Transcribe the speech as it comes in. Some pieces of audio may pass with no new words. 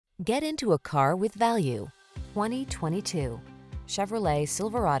Get into a car with value. 2022 Chevrolet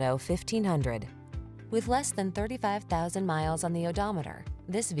Silverado 1500. With less than 35,000 miles on the odometer,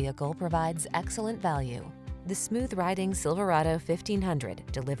 this vehicle provides excellent value. The smooth-riding Silverado 1500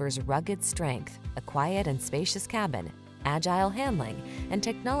 delivers rugged strength, a quiet and spacious cabin, agile handling, and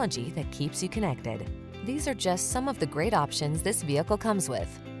technology that keeps you connected. These are just some of the great options this vehicle comes with: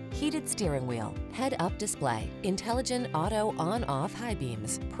 heated steering wheel, head-up display, intelligent auto on-off high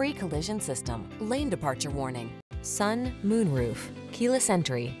beams, pre-collision system, lane departure warning, sun, moonroof, keyless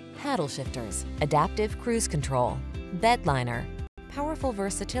entry, paddle shifters, adaptive cruise control, bed liner. Powerful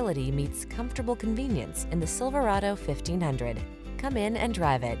versatility meets comfortable convenience in the Silverado 1500. Come in and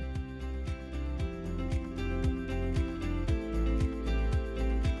drive it.